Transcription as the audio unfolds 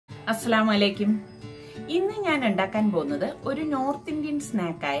Assalamu alaikum. ഇന്ന് ഞാൻ ഉണ്ടാക്കാൻ പോകുന്നത് ഒരു നോർത്ത് ഇന്ത്യൻ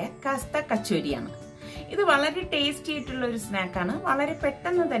സ്നാക്കായ കസ്ത കച്ചോരിയാണ്. ഇത് വളരെ ടേസ്റ്റി ആയിട്ടുള്ള ഒരു സ്നാക്കാണ്. വളരെ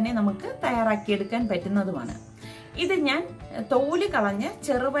പെട്ടെന്ന് തന്നെ നമുക്ക് തയ്യാറാക്കിയെടുക്കാൻ പറ്റുന്നതുമാണ്. ഇത് ഞാൻ തോല് കളഞ്ഞ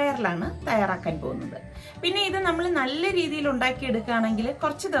ചെറുപയറിലാണ് തയ്യാറാക്കാൻ പോകുന്നത്. പിന്നെ ഇത് നമ്മൾ നല്ല രീതിയിൽ ഉണ്ടാക്കിയെടുക്കുകയാണെങ്കിൽ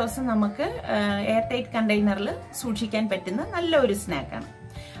കുറച്ച് ദിവസം നമുക്ക് എയർ ടൈറ്റ് കണ്ടെയ്നറിൽ സൂക്ഷിക്കാൻ പറ്റുന്ന നല്ല ഒരു സ്നാക്കാണ്.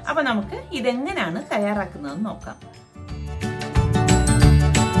 അപ്പോൾ നമുക്ക് ഇതെങ്ങനെയാണ് തയ്യാറാക്കുന്നതെന്ന് നോക്കാം.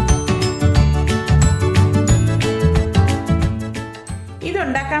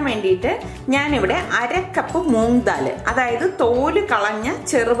 ഇതുണ്ടാക്കാൻ വേണ്ടിയിട്ട് ഞാനിവിടെ 1/2 കപ്പ് മൂങ് ദാൽ, അതായത് തോല് കളഞ്ഞ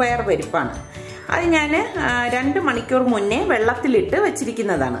ചെറുപയർ പരിപ്പാണ്. അത് ഞാൻ 2 മണിക്കൂർ മുന്നേ വെള്ളത്തിലിട്ട്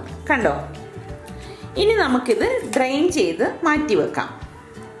വെച്ചിരിക്കുന്നതാണ്. കണ്ടോ? ഇനി നമുക്കിത് ഡ്രെയിൻ ചെയ്ത് മാറ്റി വെക്കാം.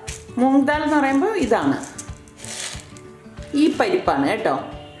 മൂങ് ദാൽ എന്ന് പറയുമ്പോൾ ഇതാണ്, ഈ പരിപ്പാണ് കേട്ടോ.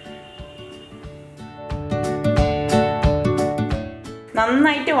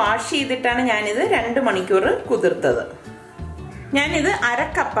 നന്നായിട്ട് വാഷ് ചെയ്തിട്ടാണ് ഞാനിത് 2 മണിക്കൂർ കുതിർത്തത്. ഞാനിത് 1/2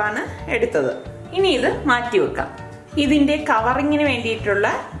 കപ്പാണ് എടുത്തത്. ഇനി ഇത് മാറ്റി വെക്കാം. ഇതിന്റെ കവറിങ്ങിന് വേണ്ടിയിട്ടുള്ള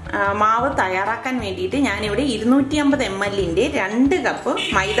മാവ് തയ്യാറാക്കാൻ വേണ്ടിയിട്ട് ഞാനിവിടെ 250 ml 2 കപ്പ്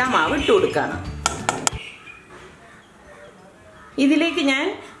മൈദ മാവ് ഇട്ട് കൊടുക്കുകയാണ്. ഇതിലേക്ക് ഞാൻ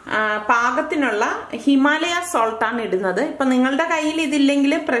പാകത്തിനുള്ള ഹിമാലയ സോൾട്ടാണ് ഇടുന്നത്. ഇപ്പൊ നിങ്ങളുടെ കയ്യിൽ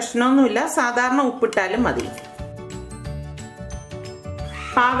ഇതില്ലെങ്കിൽ പ്രശ്നമൊന്നുമില്ല, സാധാരണ ഉപ്പിട്ടാലും മതി.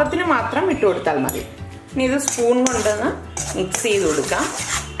 പാകത്തിന് മാത്രം ഇട്ട് കൊടുത്താൽ മതി. ഇനി ഇത് സ്പൂൺ കൊണ്ടൊന്ന് മിക്സ് ചെയ്ത് കൊടുക്കാം.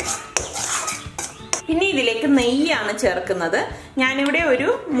 ഇനി ഇതിലേക്ക് നെയ്യാണ് ചേർക്കുന്നത്. ഞാനിവിടെ ഒരു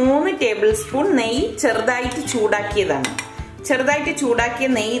 3 ടേബിൾ സ്പൂൺ നെയ്യ് ചെറുതായിട്ട് ചൂടാക്കിയതാണ്. ചെറുതായിട്ട് ചൂടാക്കിയ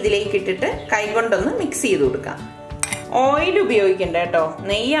നെയ്യ് ഇതിലേക്ക് ഇട്ടിട്ട് കൈകൊണ്ടൊന്ന് മിക്സ് ചെയ്ത് കൊടുക്കാം. ഓയിൽ ഉപയോഗിക്കണ്ട കേട്ടോ,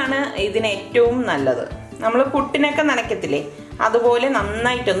 നെയ്യാണ് ഇതിന് ഏറ്റവും നല്ലത്. നമ്മൾ പുട്ടിനൊക്കെ നനയ്ക്കത്തില്ലേ, അതുപോലെ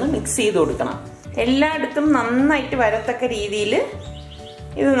നന്നായിട്ടൊന്ന് മിക്സ് ചെയ്ത് കൊടുക്കണം. എല്ലായിടത്തും നന്നായിട്ട് വരത്തക്ക രീതിയിൽ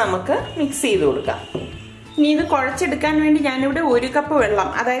ഇത് നമുക്ക് മിക്സ് ചെയ്ത് കൊടുക്കാം. ഇനി ഇത് കുഴച്ചെടുക്കാൻ വേണ്ടി ഞാനിവിടെ 1 കപ്പ് വെള്ളം,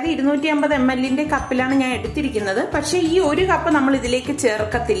 അതായത് 250 ml കപ്പിലാണ് ഞാൻ എടുത്തിരിക്കുന്നത്. പക്ഷെ ഈ 1 കപ്പ് നമ്മൾ ഇതിലേക്ക്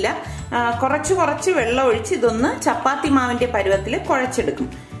ചേർക്കത്തില്ല. കുറച്ച് വെള്ളം ഒഴിച്ച് ഇതൊന്ന് ചപ്പാത്തി മാവിന്റെ പരുവത്തിൽ കുഴച്ചെടുക്കും.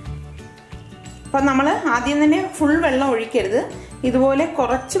 അപ്പൊ നമ്മൾ ആദ്യം തന്നെ ഫുൾ വെള്ളം ഒഴിക്കരുത്. ഇതുപോലെ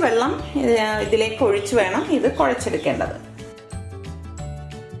കുറച്ച് വെള്ളം ഇതിലേക്ക് ഒഴിച്ച് വേണം ഇത് കുഴച്ചെടുക്കേണ്ടത്.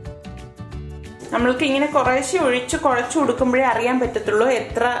 നമ്മൾക്ക് ഇങ്ങനെ കുറേശ്ശെ ഒഴിച്ച് കുഴച്ചു കൊടുക്കുമ്പോഴേ അറിയാൻ പറ്റത്തുള്ളൂ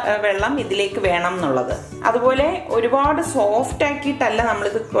എത്ര വെള്ളം ഇതിലേക്ക് വേണം എന്നുള്ളത്. അതുപോലെ ഒരുപാട് സോഫ്റ്റ് ആക്കിയിട്ടല്ല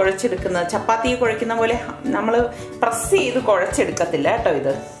നമ്മളിത് കുഴച്ചെടുക്കുന്നത്. ചപ്പാത്തി കുഴക്കുന്ന പോലെ നമ്മൾ പ്രസ് ചെയ്ത് കുഴച്ചെടുക്കത്തില്ല കേട്ടോ.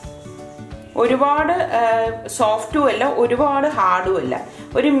 ഇത് ഒരുപാട് സോഫ്റ്റും അല്ല, ഒരുപാട് ഹാർഡും അല്ല,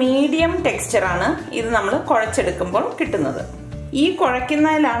 ഒരു മീഡിയം ടെക്സ്ചറാണ് ഇത് നമ്മൾ കുഴച്ചെടുക്കുമ്പോൾ കിട്ടുന്നത്. ഈ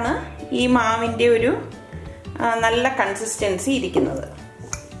കുഴയ്ക്കുന്നതിലാണ് ഈ മാവിൻ്റെ ഒരു നല്ല കൺസിസ്റ്റൻസി ഇരിക്കുന്നത്.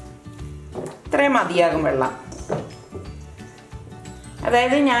 ഇത്രയും മതിയാകും വെള്ളം.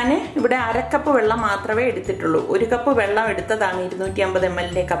 അതായത് ഞാൻ ഇവിടെ 1/2 കപ്പ് വെള്ളം മാത്രമേ എടുത്തിട്ടുള്ളൂ. 1 കപ്പ് വെള്ളം എടുത്തതാണ് 250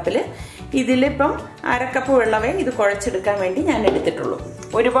 ml കപ്പിൽ. ഇതിലിപ്പം 1/2 കപ്പ് വെള്ളമേ ഇത് കുഴച്ചെടുക്കാൻ വേണ്ടി ഞാൻ എടുത്തിട്ടുള്ളൂ.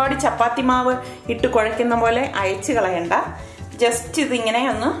 ഒരുപാട് ചപ്പാത്തി മാവ് ഇട്ട് കുഴയ്ക്കുന്ന പോലെ അയച്ച് കളയണ്ട. ജസ്റ്റ് ഇതിങ്ങനെ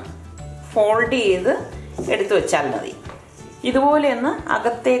ഒന്ന് ഫോൾഡ് ചെയ്ത് എടുത്തു വെച്ചാൽ മതി. ഇതുപോലെ ഒന്ന്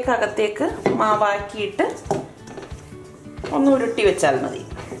അകത്തേക്ക് മാവാക്കിയിട്ട് ഒന്ന് ഉരുട്ടി വെച്ചാൽ മതി.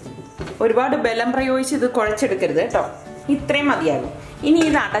 ഒരുപാട് ബലം പ്രയോഗിച്ച് ഇത് കുഴച്ചെടുക്കരുത് കേട്ടോ. ഇത്രയും മതിയാകും. ഇനി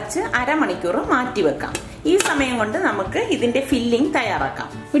ഇത് അടച്ച് 1/2 മണിക്കൂർ മാറ്റി വെക്കാം. ഈ സമയം കൊണ്ട് നമുക്ക് ഇതിന്റെ ഫില്ലിംഗ് തയ്യാറാക്കാം.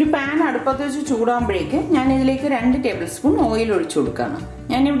 ഒരു പാൻ അടുപ്പത്ത് വെച്ച് ചൂടാകുമ്പോഴേക്ക് ഞാൻ ഇതിലേക്ക് 2 ടേബിൾ സ്പൂൺ ഓയിൽ ഒഴിച്ചു കൊടുക്കുകയാണ്.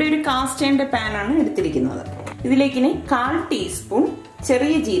 ഞാനിവിടെ ഒരു കാസ്റ്റ് അയണിന്റെ പാനാണ് എടുത്തിരിക്കുന്നത്. ഇതിലേക്ക് ഇനി 1/4 ടീസ്പൂൺ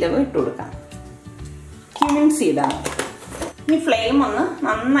ചെറിയ ജീരകം ഇട്ട് കൊടുക്കാം. ക്യുമിൻ സീഡാണ്. ഇനി ഫ്ലെയിം ഒന്ന്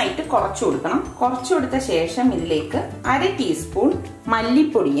നന്നായിട്ട് കുറച്ചു കൊടുക്കണം. കുറച്ചു കൊടുത്ത ശേഷം ഇതിലേക്ക് 1/2 ടീസ്പൂൺ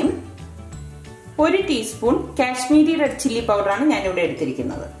മല്ലിപ്പൊടിയും 1 ടീസ്പൂൺ കാശ്മീരി റെഡ് ചില്ലി പൗഡറാണ് ഞാനിവിടെ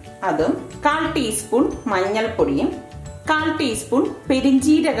എടുത്തിരിക്കുന്നത്. അതും 1/4 ടീസ്പൂൺ മഞ്ഞൾപ്പൊടിയും 1/4 ടീസ്പൂൺ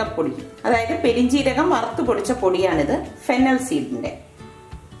പെരിഞ്ജീരകപ്പൊടിയും, അതായത് പെരിഞ്ജീരകം വറുത്ത് പൊടിച്ച പൊടിയാണിത്, ഫെനൽ സീഡിന്റെ.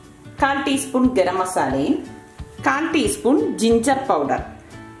 1/4 ടീസ്പൂൺ ഗരം മസാലയും 1/4 teaspoon ginger powder.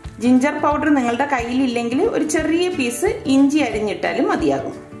 Ginger powder നിങ്ങളുടെ കയ്യിലില്ലെങ്കിൽ ഒരു ചെറിയ പീസ് ഇഞ്ചി അരിഞ്ഞിട്ടാലും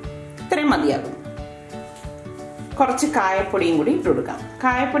മതിയാകും. ഇത്രയും മതിയാകും. കുറച്ച് കായപ്പൊടിയും കൂടി ഇട്ട് കൊടുക്കാം.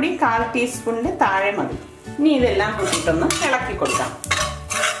 കായപ്പൊടി 1/4 ടീസ്പൂണിന്റെ താഴെ മതി. ഇനി ഇതെല്ലാം കൂട്ടിയിട്ടൊന്ന് ഇളക്കി കൊടുക്കാം.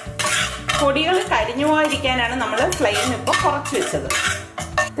 പൊടികൾ കരിഞ്ഞു പോകാതിരിക്കാനാണ് നമ്മൾ ഫ്ലെയിം ഇപ്പോൾ കുറച്ച് വെച്ചത്.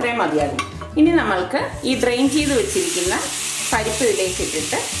 ഇത്രയും മതിയാകും. ഇനി നമ്മൾക്ക് ഈ ഡ്രെയിൻ ചെയ്ത് വെച്ചിരിക്കുന്ന പരിപ്പ് ഇതിലേക്ക്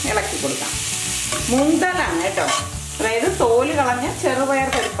ഇട്ടിട്ട് ഇളക്കി കൊടുക്കാം. മൂങ് ദാലാണ് കേട്ടോ, അതായത് തോല് കളഞ്ഞ ചെറുപയർ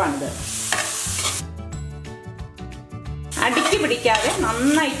പരിപ്പാണിത്. അടിക്ക് പിടിക്കാതെ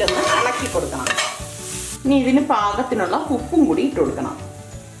നന്നായിട്ടൊന്ന് ഇളക്കി കൊടുക്കണം. ഇനി ഇതിന് പാകത്തിനുള്ള ഉപ്പും കൂടി ഇട്ട് കൊടുക്കണം.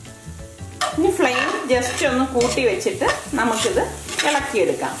 ഇനി ഫ്ലെയിം ജസ്റ്റ് ഒന്ന് കൂട്ടി വെച്ചിട്ട് നമുക്കിത്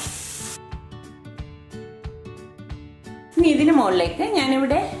ഇളക്കിയെടുക്കാം. ഇനി ഇതിന് മുകളിലേക്ക്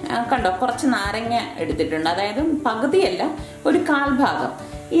ഞാനിവിടെ കണ്ടോ കുറച്ച് നാരങ്ങ എടുത്തിട്ടുണ്ട്, അതായത് പകുതിയല്ല, ഒരു 1/4 ഭാഗം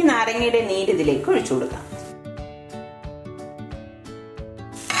ഈ നാരങ്ങയുടെ നീര് ഇതിലേക്ക് ഒഴിച്ചു കൊടുക്കാം.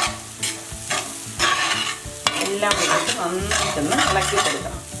 എല്ലാം നന്നായിട്ടൊന്ന് ഇളക്കി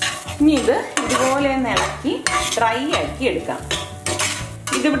കൊടുക്കണം. ഇനി ഇത് ഇതുപോലെ ഒന്ന് ഇളക്കി ഡ്രൈ ആക്കി എടുക്കാം.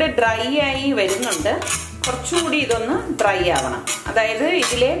 ഇതിവിടെ ഡ്രൈ ആയി വരുന്നുണ്ട്, കുറച്ചുകൂടി ഇതൊന്ന് ഡ്രൈ ആവണം, അതായത്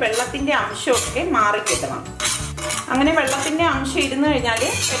ഇതിലെ വെള്ളത്തിന്റെ അംശമൊക്കെ മാറിക്കിട്ടണം. അങ്ങനെ വെള്ളത്തിന്റെ അംശം ഇരുന്ന് കഴിഞ്ഞാൽ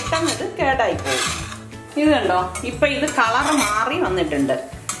പെട്ടെന്ന് ഇത് കേടായി പോകും. ഇത് കണ്ടോ, ഇപ്പൊ ഇത് കളർ മാറി വന്നിട്ടുണ്ട്,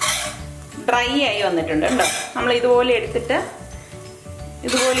 ഡ്രൈ ആയി വന്നിട്ടുണ്ട് കണ്ടോ. നമ്മൾ ഇതുപോലെ എടുത്തിട്ട്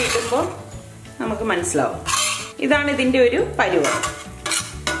ഇതുപോലെ ഇടുമ്പോൾ നമുക്ക് മനസ്സിലാവും. ഇതാണ് ഇതിന്റെ ഒരു പരുവം.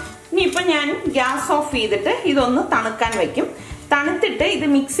 ഇനിയിപ്പോൾ ഞാൻ ഗ്യാസ് ഓഫ് ചെയ്തിട്ട് ഇതൊന്ന് തണുക്കാൻ വെക്കും. തണുത്തിട്ട് ഇത്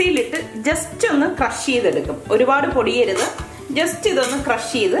മിക്സിയിലിട്ട് ജസ്റ്റ് ഒന്ന് ക്രഷ് ചെയ്തെടുക്കും. ഒരുപാട് പൊടിയരുത്, ജസ്റ്റ് ഇതൊന്ന്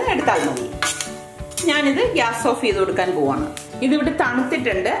ക്രഷ് ചെയ്ത് എടുത്താൽ മതി. ഞാനിത് ഗ്യാസ് ഓഫ് ചെയ്ത് കൊടുക്കാൻ പോവാണ്. ഇതിവിടെ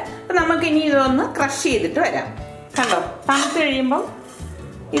തണുത്തിട്ടുണ്ട്. അപ്പൊ നമുക്ക് ഇനി ഇതൊന്ന് ക്രഷ് ചെയ്തിട്ട് വരാം. കണ്ടോ, തണുത്ത് കഴിയുമ്പോൾ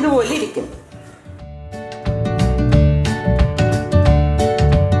ഇതുപോലെ ഇരിക്കും.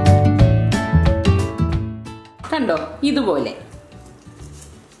 കണ്ടോ,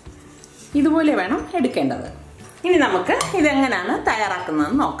 ഇതുപോലെ വേണം എടുക്കേണ്ടത്. ഇനി നമുക്ക് ഇതെങ്ങനെയാണ്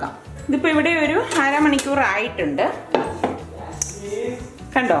തയ്യാറാക്കുന്നതെന്ന് നോക്കാം. ഇതിപ്പോ ഇവിടെ ഒരു 1/2 മണിക്കൂർ ആയിട്ടുണ്ട്.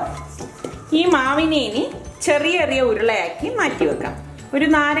 കണ്ടോ, ഈ മാവിനെ ഇനി ചെറിയ ചെറിയ ഉരുളയാക്കി മാറ്റി വെക്കാം. ഒരു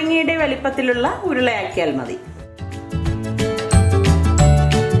നാരങ്ങയുടെ വലിപ്പത്തിലുള്ള ഉരുളയാക്കിയാൽ മതി.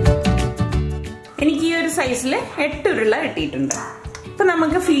 എനിക്ക് ഈ ഒരു സൈസിൽ 8 ഉരുള കിട്ടിയിട്ടുണ്ട്. ഇപ്പൊ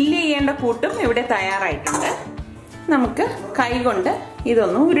നമുക്ക് ഫില്ല് ചെയ്യേണ്ട കൂട്ടും ഇവിടെ തയ്യാറായിട്ടുണ്ട്. നമുക്ക് കൈ കൊണ്ട്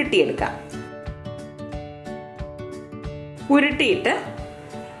ഇതൊന്ന് ഉരുട്ടിയെടുക്കാം. ഉരുട്ടിയിട്ട്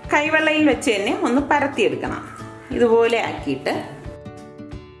കൈവെള്ളയിൽ വെച്ച് തന്നെ ഒന്ന് പരത്തിയെടുക്കണം. ഇതുപോലെ ആക്കിയിട്ട്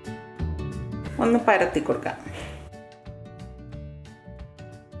ഒന്ന് പരത്തി കൊടുക്കാം.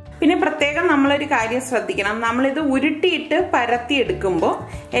 പിന്നെ പ്രത്യേകം നമ്മളൊരു കാര്യം ശ്രദ്ധിക്കണം, നമ്മളിത് ഉരുട്ടിയിട്ട് പരത്തിയെടുക്കുമ്പോൾ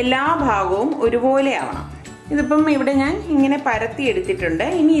എല്ലാ ഭാഗവും ഒരുപോലെ ആവണം. ഇതിപ്പം ഇവിടെ ഞാൻ ഇങ്ങനെ പരത്തി എടുത്തിട്ടുണ്ട്.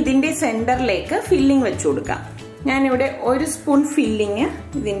 ഇനി ഇതിന്റെ സെന്ററിലേക്ക് ഫില്ലിംഗ് വെച്ചു കൊടുക്കാം. ഞാനിവിടെ 1 സ്പൂൺ ഫില്ലിങ്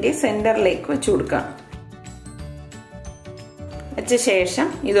ഇതിന്റെ സെന്ററിലേക്ക് വെച്ചു കൊടുക്കാം. വെച്ച ശേഷം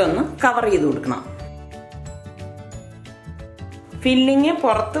ഇതൊന്ന് കവർ ചെയ്ത് കൊടുക്കണം. ഫില്ലിങ്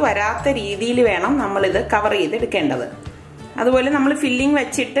പുറത്ത് വരാത്ത രീതിയിൽ വേണം നമ്മളിത് കവർ ചെയ്തെടുക്കേണ്ടത്. അതുപോലെ നമ്മൾ ഫില്ലിങ്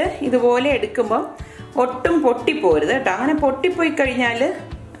വെച്ചിട്ട് ഇതുപോലെ എടുക്കുമ്പോൾ ഒട്ടും പൊട്ടിപ്പോരുത് കേട്ടോ. അങ്ങനെ പൊട്ടിപ്പോയി കഴിഞ്ഞാൽ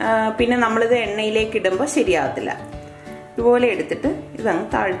പിന്നെ നമ്മളിത് എണ്ണയിലേക്ക് ഇടുമ്പോൾ ശരിയാകത്തില്ല. ഇതുപോലെ എടുത്തിട്ട് ഇതങ്ങ്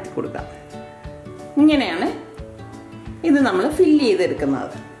താഴ്ത്തി കൊടുക്കാം. ഇങ്ങനെയാണ് ഇത് നമ്മൾ ഫില്ല്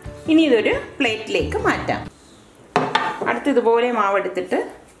ചെയ്തെടുക്കുന്നത്. ഇനി ഇതൊരു പ്ലേറ്റിലേക്ക് മാറ്റാം. അടുത്ത് ഇതുപോലെ മാവ് എടുത്തിട്ട്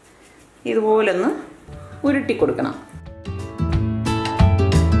ഇതുപോലൊന്ന് ഉരുട്ടി കൊടുക്കണം.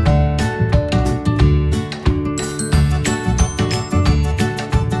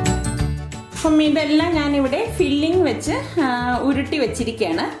 അപ്പം ഇതെല്ലാം ഞാനിവിടെ ഫില്ലിംഗ് വെച്ച് ഉരുട്ടി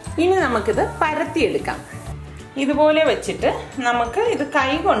വെച്ചിരിക്കുകയാണ്. ഇനി നമുക്കിത് പരത്തിയെടുക്കാം. ഇതുപോലെ വെച്ചിട്ട് നമുക്ക് ഇത്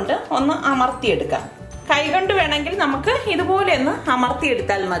കൈ കൊണ്ട് ഒന്ന് അമർത്തിയെടുക്കാം. കൈ കൊണ്ട് വേണമെങ്കിൽ നമുക്ക് ഇതുപോലെ ഒന്ന്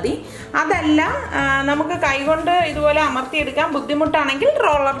അമർത്തിയെടുത്താൽ മതി. അതല്ല, നമുക്ക് കൈ കൊണ്ട് ഇതുപോലെ അമർത്തിയെടുക്കാൻ ബുദ്ധിമുട്ടാണെങ്കിൽ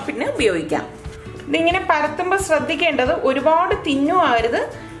റോളർ പിന്ന് ഉപയോഗിക്കാം. ഇതിങ്ങനെ പരത്തുമ്പോൾ ശ്രദ്ധിക്കേണ്ടത് ഒരുപാട് തിന്നും ആകരുത്,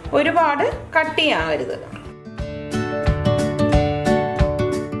 ഒരുപാട് കട്ടിയാകരുത്.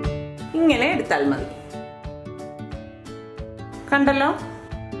 ഇങ്ങനെ എടുത്താൽ മതി. കണ്ടല്ലോ,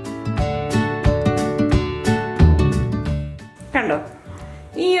 കണ്ടോ,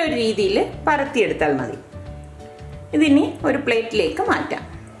 ഈ ഒരു രീതിയിൽ പരത്തിയെടുത്താൽ മതി. ഇതിനി ഒരു പ്ലേറ്റിലേക്ക് മാറ്റാം.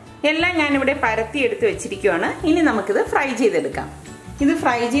 എല്ലാം ഞാനിവിടെ പരത്തിയെടുത്ത് വെച്ചിരിക്കുകയാണ്. ഇനി നമുക്കിത് ഫ്രൈ ചെയ്തെടുക്കാം. ഇത്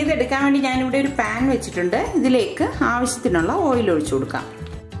ഫ്രൈ ചെയ്തെടുക്കാൻ വേണ്ടി ഞാനിവിടെ ഒരു പാൻ വെച്ചിട്ടുണ്ട്. ഇതിലേക്ക് ആവശ്യത്തിനുള്ള ഓയിൽ ഒഴിച്ചു കൊടുക്കാം.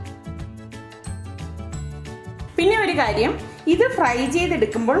 പിന്നെ ഒരു കാര്യം, ഇത് ഫ്രൈ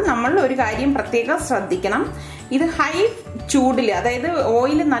ചെയ്തെടുക്കുമ്പോൾ നമ്മൾ ഒരു കാര്യം പ്രത്യേകം ശ്രദ്ധിക്കണം. ഇത് ഹൈ ചൂടിൽ, അതായത്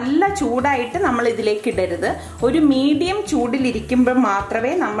ഓയിൽ നല്ല ചൂടായിട്ട് നമ്മൾ ഇതിലേക്ക് ഇടരുത്. ഒരു മീഡിയം ചൂടിലിരിക്കുമ്പോൾ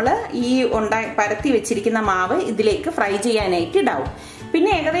മാത്രമേ നമ്മൾ ഈ പരത്തി വെച്ചിരിക്കുന്ന മാവ് ഇതിലേക്ക് ഫ്രൈ ചെയ്യാനായിട്ട് ഇടാവൂ.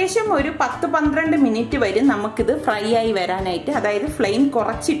 പിന്നെ ഏകദേശം ഒരു 10-12 മിനിറ്റ് വരും നമുക്കിത് ഫ്രൈ ആയി വരാനായിട്ട്. അതായത് ഫ്ലെയിം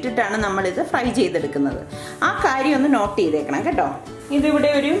കുറച്ചിട്ടിട്ടാണ് നമ്മളിത് ഫ്രൈ ചെയ്തെടുക്കുന്നത്. ആ കാര്യം ഒന്ന് നോട്ട് ചെയ്തേക്കണം കേട്ടോ.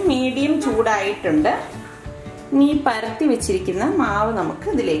 ഇതിവിടെ ഒരു മീഡിയം ചൂടായിട്ടുണ്ട്. ഇനി പരത്തി വെച്ചിരിക്കുന്ന മാവ് നമുക്ക്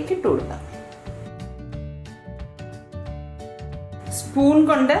ഇതിലേക്ക് ഇട്ട് കൊടുക്കാം. സ്പൂൺ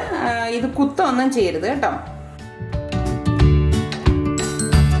കൊണ്ട് ഇത് കുത്തൊന്നും ചെയ്യരുത് കേട്ടോ.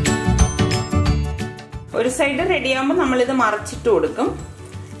 ഒരു സൈഡ് റെഡിയാകുമ്പോൾ നമ്മളിത് മറിച്ചിട്ട് കൊടുക്കും.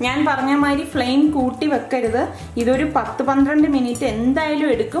 ഞാൻ പറഞ്ഞ മാതിരി ഫ്ലെയിം കൂട്ടി വെക്കരുത്. ഇതൊരു 10-12 മിനിറ്റ് എന്തായാലും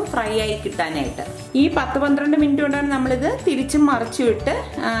എടുക്കും ഫ്രൈ ആയി കിട്ടാനായിട്ട്. ഈ 10-12 മിനിറ്റ് കൊണ്ടാണ് നമ്മളിത് തിരിച്ചും മറിച്ചും ഇട്ട്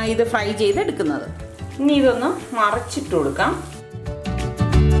ഇത് ഫ്രൈ ചെയ്തെടുക്കുന്നത്. ഇനി ഇതൊന്ന് മറിച്ചിട്ട് കൊടുക്കാം.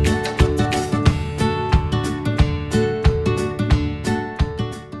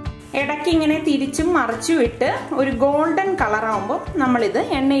 ഇടയ്ക്ക് ഇങ്ങനെ തിരിച്ചും മറിച്ചും ഇട്ട് ഒരു ഗോൾഡൻ കളർ ആവുമ്പോൾ നമ്മളിത്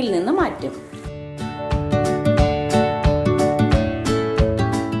എണ്ണയിൽ നിന്ന് മാറ്റും.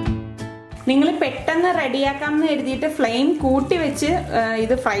 നിങ്ങൾ പെട്ടെന്ന് റെഡിയാക്കാമെന്ന് കരുതിയിട്ട് ഫ്ലെയിം കൂട്ടി വെച്ച്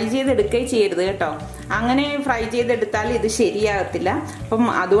ഇത് ഫ്രൈ ചെയ്തെടുക്കുകയും ചെയ്യരുത് കേട്ടോ. അങ്ങനെ ഫ്രൈ ചെയ്തെടുത്താൽ ഇത് ശരിയാകത്തില്ല. അപ്പം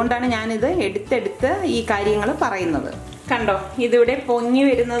അതുകൊണ്ടാണ് ഞാനിത് എടുത്തെടുത്ത് ഈ കാര്യങ്ങൾ പറയുന്നത്. കണ്ടോ, ഇതിവിടെ പൊങ്ങി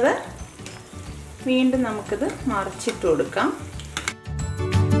വരുന്നത്. വീണ്ടും നമുക്കിത് മറിച്ചിട്ട് കൊടുക്കാം.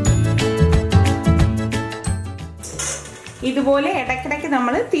 ഇതുപോലെ ഇടയ്ക്കിടയ്ക്ക്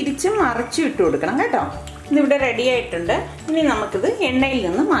നമ്മൾ തിരിച്ചും മറിച്ചും ഇട്ട് കൊടുക്കണം കേട്ടോ. ഇതിവിടെ റെഡി ആയിട്ടുണ്ട്. ഇനി നമുക്കിത് എണ്ണയിൽ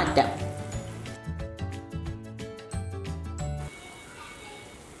നിന്ന് മാറ്റാം.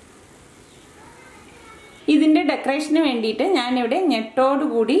 ഇതിൻ്റെ ഡെക്കറേഷന് വേണ്ടിയിട്ട് ഞാനിവിടെ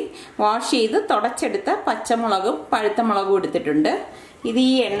ഞെട്ടോടുകൂടി വാഷ് ചെയ്ത് തുടച്ചെടുത്ത പച്ചമുളകും പഴുത്ത മുളകും എടുത്തിട്ടുണ്ട്. ഇത്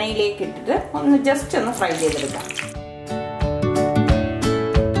ഈ എണ്ണയിലേക്ക് ഇട്ടിട്ട് ജസ്റ്റ് ഒന്ന് ഫ്രൈ ചെയ്തെടുക്കാം.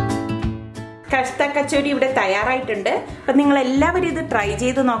 ഖസ്ത കച്ചോരി ഇവിടെ തയ്യാറായിട്ടുണ്ട്. അപ്പം നിങ്ങൾ എല്ലാവരും ഇത് ട്രൈ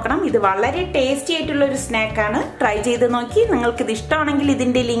ചെയ്ത് നോക്കണം. ഇത് വളരെ ടേസ്റ്റി ആയിട്ടുള്ള ഒരു സ്നാക്കാണ്. ട്രൈ ചെയ്ത് നോക്കി നിങ്ങൾക്കിത് ഇഷ്ടമാണെങ്കിൽ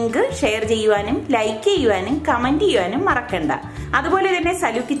ഇതിന്റെ ലിങ്ക് ഷെയർ ചെയ്യുവാനും ലൈക്ക് ചെയ്യുവാനും കമന്റ് ചെയ്യുവാനും മറക്കണ്ട. അതുപോലെ തന്നെ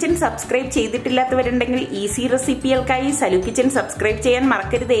സലു kitchen subscribe ചെയ്തിട്ടില്ലാത്തവരുണ്ടെങ്കിൽ easy റെസിപ്പികൾക്കായി സലു kitchen subscribe ചെയ്യാൻ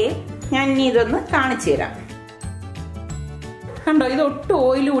മറക്കരുതേ. ഞാൻ ഇനി ഇതൊന്ന് കാണിച്ചു തരാം. കണ്ടോ, ഇത് ഒട്ടും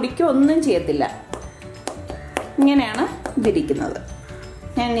ഓയിൽ കുടിക്കോ ഒന്നും ചെയ്യത്തില്ല. ഇങ്ങനെയാണ് ഇതിരിക്കുന്നത്.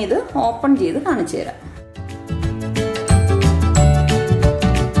 ഞാനിത് ഓപ്പൺ ചെയ്ത് കാണിച്ചു തരാം.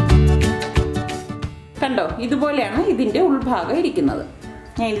 കണ്ടോ, ഇതുപോലെയാണ് ഇതിന്റെ ഉൾഭാഗം ഇരിക്കുന്നത്.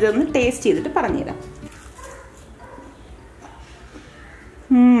 ഞാൻ ഇതൊന്ന് ടേസ്റ്റ് ചെയ്തിട്ട് പറഞ്ഞുതരാം.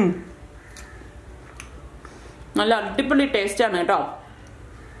 നല്ല അടിപൊളി ടേസ്റ്റ് ആണ് കേട്ടോ.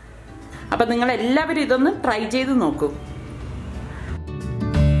 അപ്പൊ നിങ്ങൾ എല്ലാവരും ഇതൊന്ന് ട്രൈ ചെയ്ത് നോക്കൂ.